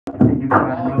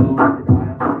Hello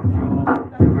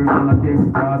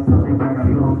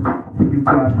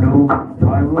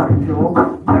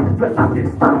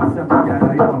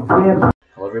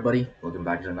everybody, welcome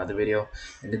back to another video,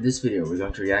 and in this video we're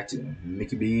going to react to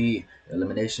MICKEY.B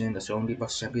Elimination, the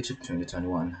Beatbox Championship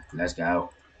 2021. Let's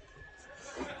go.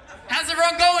 How's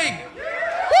everyone going?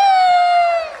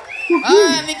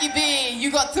 Alright, MICKEY.B, you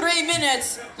got 3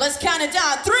 minutes. Let's count it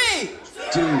down. 3,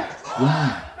 2,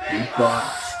 1,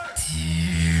 Beatbox.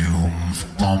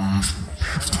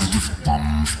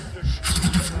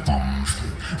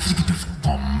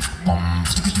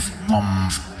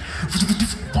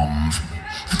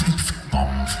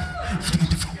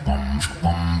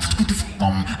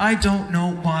 I don't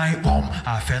know why,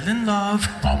 I fell in love,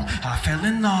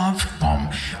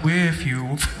 with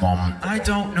you, I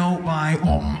don't know why,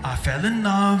 I fell in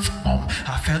love,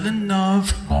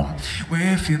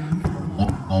 with you,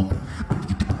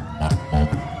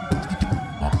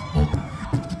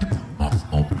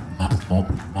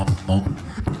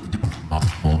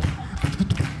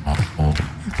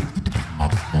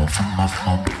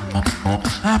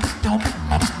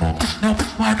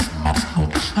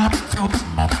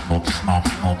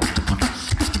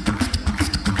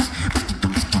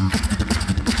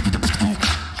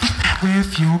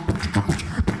 with you.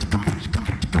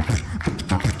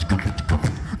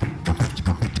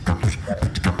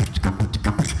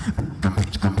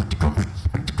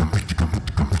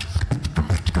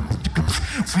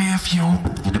 With you.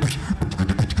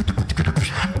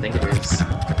 I think it is.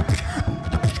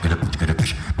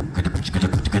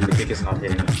 The kick is not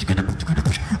hitting.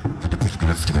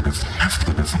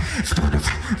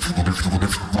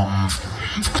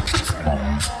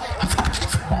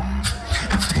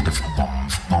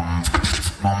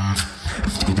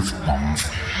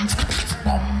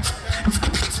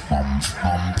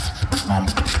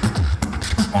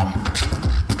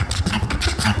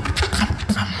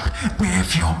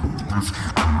 With you.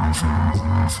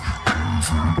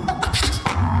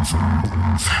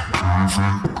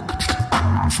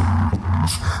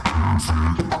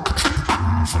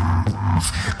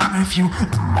 With you.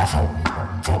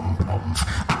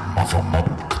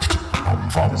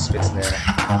 The spits there.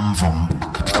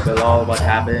 Below, what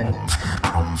happened?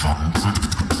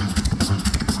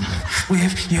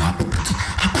 With you.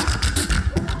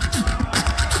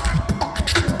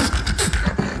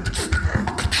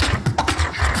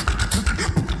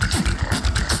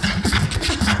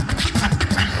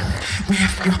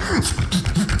 With you.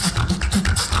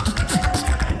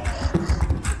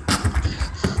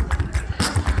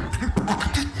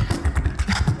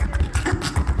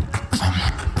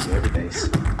 Every base.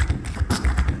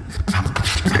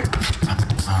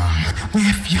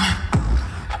 With you.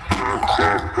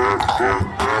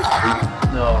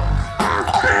 No.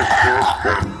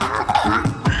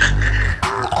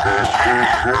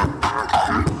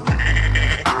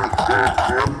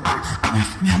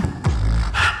 With me.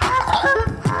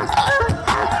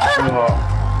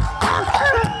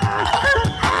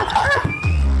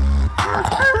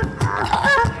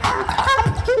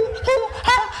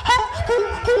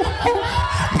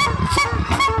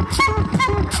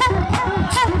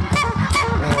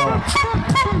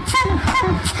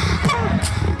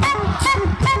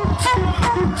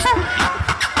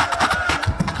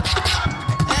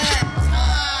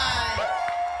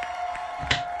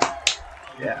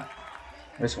 Yeah.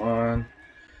 This one.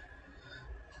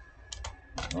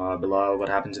 Below, what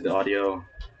happened to the audio?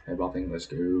 Bopping, let's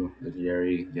go.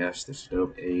 Legendary, yes, this is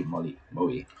dope. A Moe.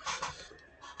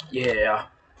 Yeah.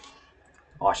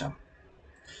 Awesome.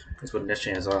 Let's put this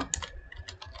chain as well.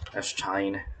 That's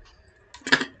shine.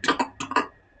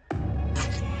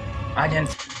 Again.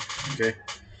 Okay.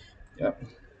 Yep.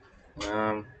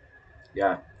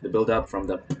 Yeah, the build up from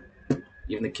the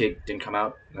even the kick didn't come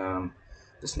out.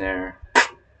 The snare.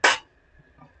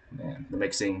 Man, the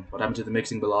mixing. What happened to the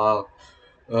mixing, Bilal?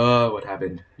 What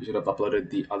happened? You should have uploaded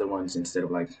the other ones instead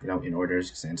of, like, you know, in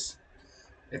orders, since,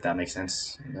 if that makes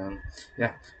sense. And,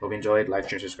 yeah, hope you enjoyed. Like,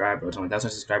 share, subscribe. We're 1,000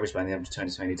 subscribers by the end of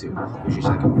 2022. Wish you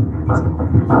second.